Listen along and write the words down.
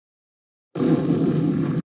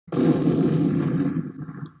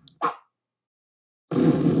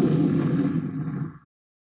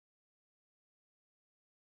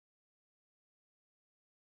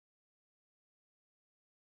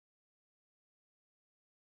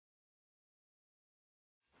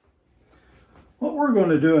What we're going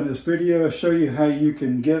to do in this video is show you how you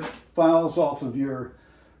can get files off of your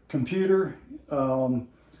computer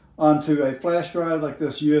onto a flash drive like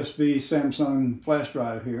this USB Samsung flash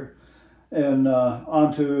drive here, and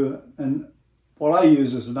what I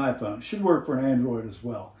use is an iPhone. It should work for an Android as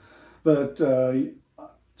well. But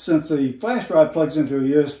since the flash drive plugs into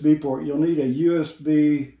a USB port, you'll need a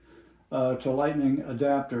USB to Lightning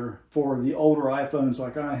adapter for the older iPhones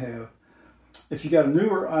like I have. If you got a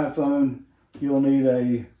newer iPhone, you'll need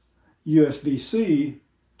a USB-C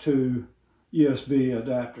to USB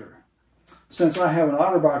adapter. Since I have an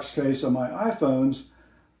OtterBox case on my iPhones,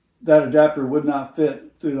 that adapter would not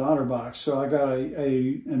fit through the OtterBox. So I got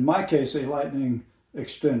in my case, a Lightning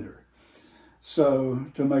extender. So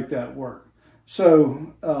to make that work.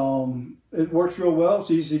 So it works real well,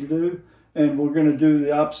 it's easy to do. And we're going to do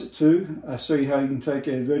the opposite too. I show you how you can take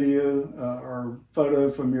a video or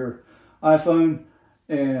photo from your iPhone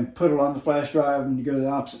and put it on the flash drive, and you go the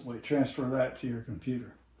opposite way. Transfer that to your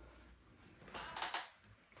computer.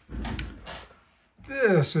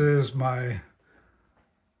 This is my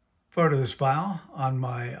photos file on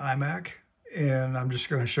my iMac, and I'm just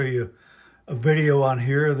going to show you a video on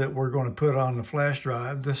here that we're going to put on the flash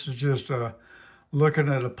drive. This is just looking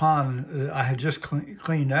at a pond I had just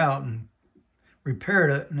cleaned out and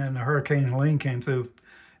repaired it, and then the Hurricane Helene came through,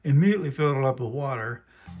 immediately filled it up with water.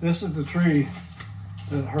 This is the tree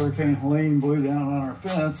that Hurricane Helene blew down on our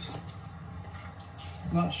fence.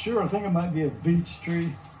 Not sure, I think it might be a beech tree.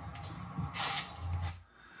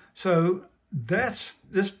 So this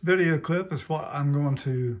video clip is what I'm going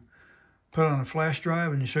to put on a flash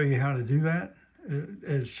drive and show you how to do that.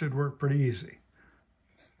 It should work pretty easy.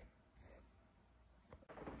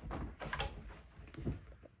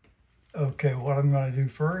 Okay, what I'm going to do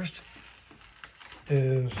first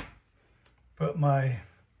is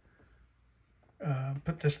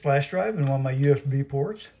put this flash drive in one of my USB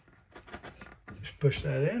ports. Just push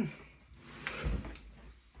that in.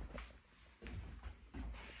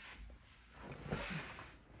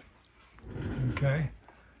 Okay.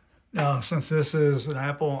 Now, since this is an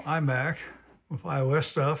Apple iMac with iOS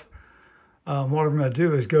stuff, what I'm going to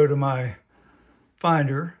do is go to my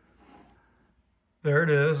Finder. There it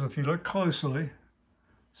is. If you look closely,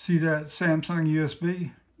 see that Samsung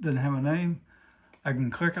USB? Doesn't have a name. I can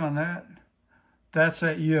click on that. That's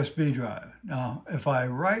that USB drive. Now, if I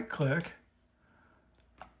right click,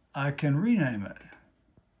 I can rename it.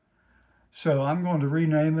 So I'm going to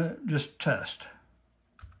rename it just Test.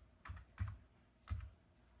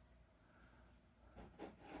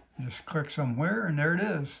 Just click somewhere and there it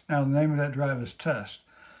is. Now the name of that drive is Test.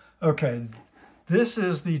 Okay, this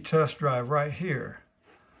is the test drive right here.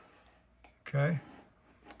 Okay,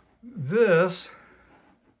 this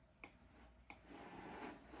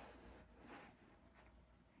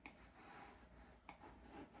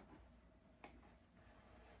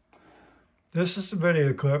is the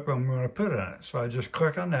video clip I'm going to put on it. So I just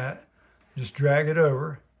click on that, just drag it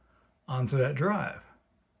over onto that drive.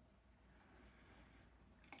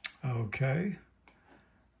 Okay,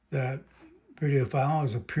 that video file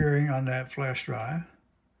is appearing on that flash drive.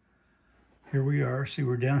 Here we are. See,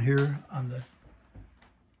 we're down here on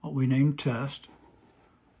what we named Test.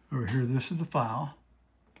 Over here, this is the file.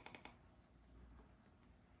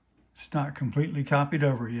 It's not completely copied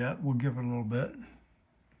over yet. We'll give it a little bit.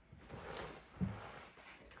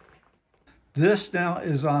 This now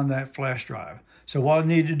is on that flash drive. So what I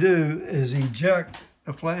need to do is eject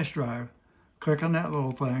a flash drive. Click on that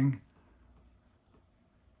little thing.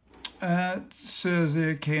 It says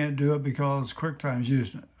it can't do it because QuickTime's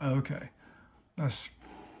using it. Okay, that's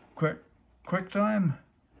QuickTime.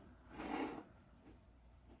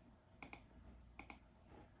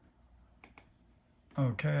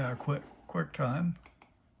 Okay, I quit QuickTime.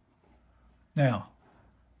 Now,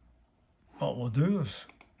 what we'll do is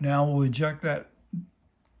now we'll eject that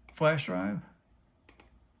flash drive.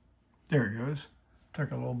 There it goes.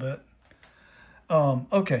 Took a little bit.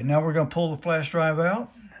 Okay, now we're going to pull the flash drive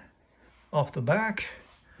out off the back.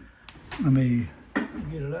 Let me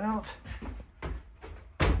get it out.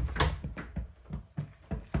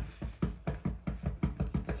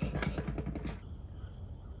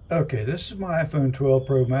 Okay, this is my iPhone 12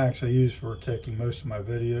 Pro Max I use for taking most of my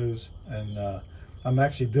videos, and I'm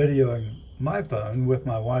actually videoing my phone with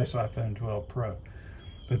my wife's iPhone 12 Pro.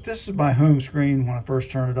 But this is my home screen when I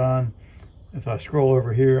first turn it on. If I scroll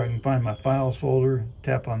over here, I can find my files folder,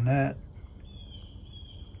 tap on that.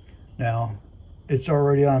 Now, it's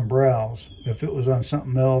already on browse. If it was on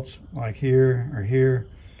something else, like here or here,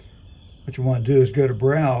 what you want to do is go to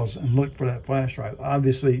browse and look for that flash drive.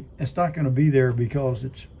 Obviously, it's not going to be there because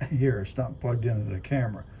it's here. It's not plugged into the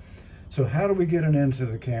camera. So how do we get it into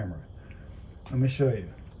the camera? Let me show you.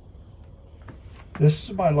 This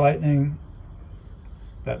is my Lightning,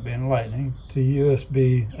 that being Lightning, to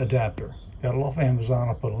USB adapter. Got it off Amazon.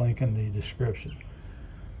 I'll put a link in the description.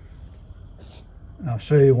 And I'll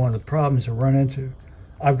show you one of the problems I run into.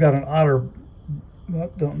 I've got an Otter,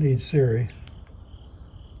 well, don't need Siri.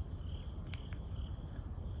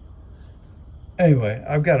 Anyway,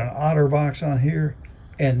 I've got an OtterBox on here,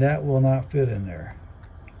 and that will not fit in there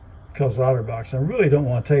because of OtterBox. I really don't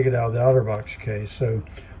want to take it out of the OtterBox case. So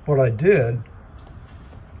what I did,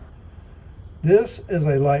 this is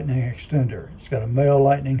a Lightning extender. It's got a male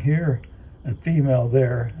Lightning here and female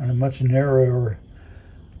there, and a much narrower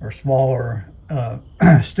or smaller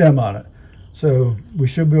stem on it. So we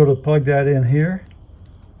should be able to plug that in here.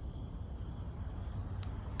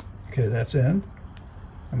 Okay, that's in.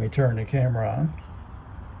 Let me turn the camera on.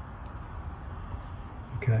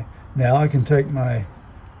 Okay, now I can take my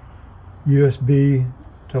USB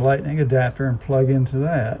to Lightning adapter and plug into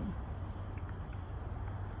that.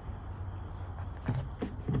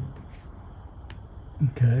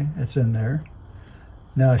 Okay, it's in there.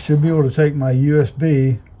 Now I should be able to take my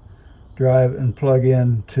USB drive and plug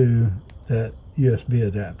into that USB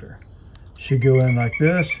adapter. Should go in like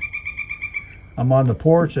this. I'm on the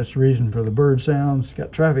porch, that's the reason for the bird sounds.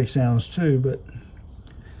 Got traffic sounds too, but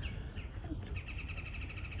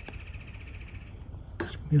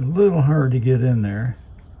it's a little hard to get in there.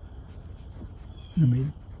 Let me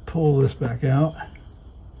pull this back out.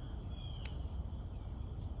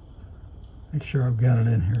 Make sure I've got it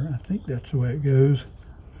in here. I think that's the way it goes.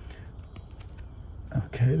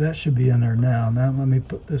 Okay, that should be in there now. Now let me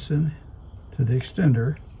put this in to the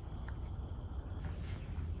extender.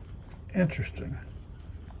 Interesting.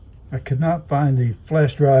 I could not find the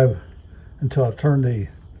flash drive until I turned the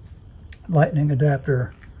Lightning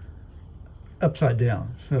adapter upside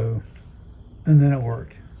down. So, and then it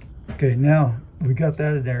worked. Okay, now we got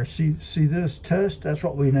that in there. See this test? That's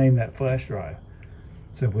what we named that flash drive.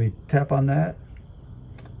 So if we tap on that,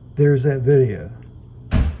 there's that video.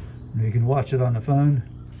 And you can watch it on the phone.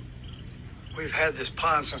 We've had this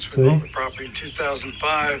pond since we bought the property in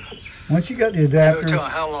 2005. Once you got the adapter, tell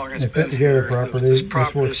how long it's been together properly.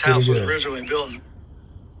 This house was originally built.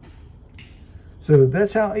 So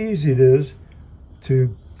that's how easy it is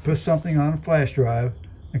to put something on a flash drive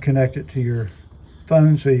and connect it to your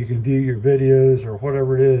phone so you can view your videos or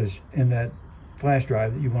whatever it is in that flash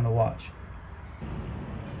drive that you want to watch.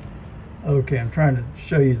 Okay, I'm trying to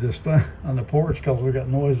show you this on the porch because we've got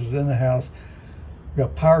noises in the house. We've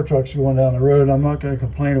got power trucks going down the road. I'm not going to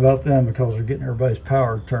complain about them because they're getting everybody's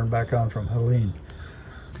power turned back on from Helene.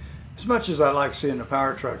 As much as I like seeing the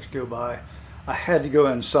power trucks go by, I had to go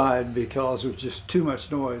inside because there was just too much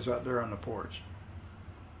noise out there on the porch.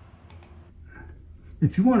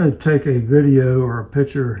 If you want to take a video or a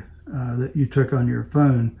picture that you took on your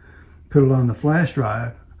phone, put it on the flash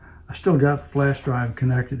drive, I still got the flash drive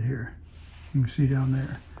connected here. You can see down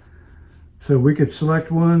there. So we could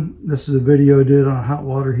select one. This is a video I did on a hot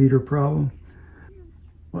water heater problem.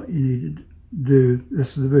 What you need to do,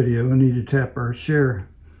 this is the video. We need to tap our share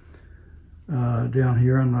down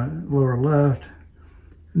here on the lower left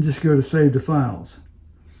and just go to save the files.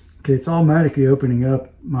 Okay, it's automatically opening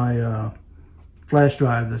up my flash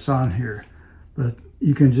drive that's on here, but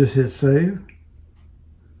you can just hit save.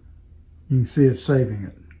 You can see it's saving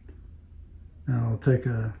it. Now it'll take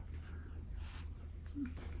a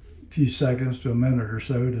few seconds to a minute or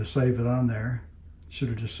so to save it on there. Should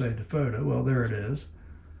have just saved the photo. Well, there it is.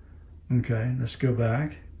 Okay, let's go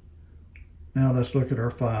back. Now let's look at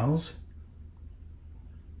our files.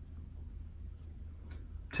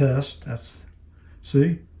 Test, that's,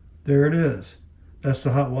 see, there it is. That's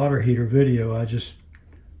the hot water heater video I just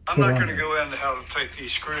I'm not going to go into how to take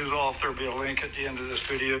these screws off. There'll be a link at the end of this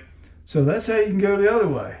video. So that's how you can go the other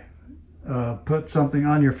way. Put something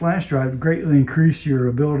on your flash drive to greatly increase your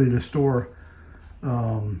ability to store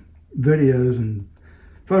videos and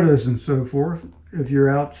photos and so forth if you're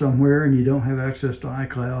out somewhere and you don't have access to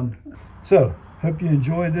iCloud. So, hope you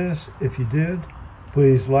enjoyed this. If you did,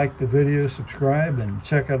 please like the video, subscribe, and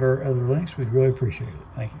check out our other links. We'd really appreciate it.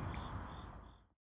 Thank you.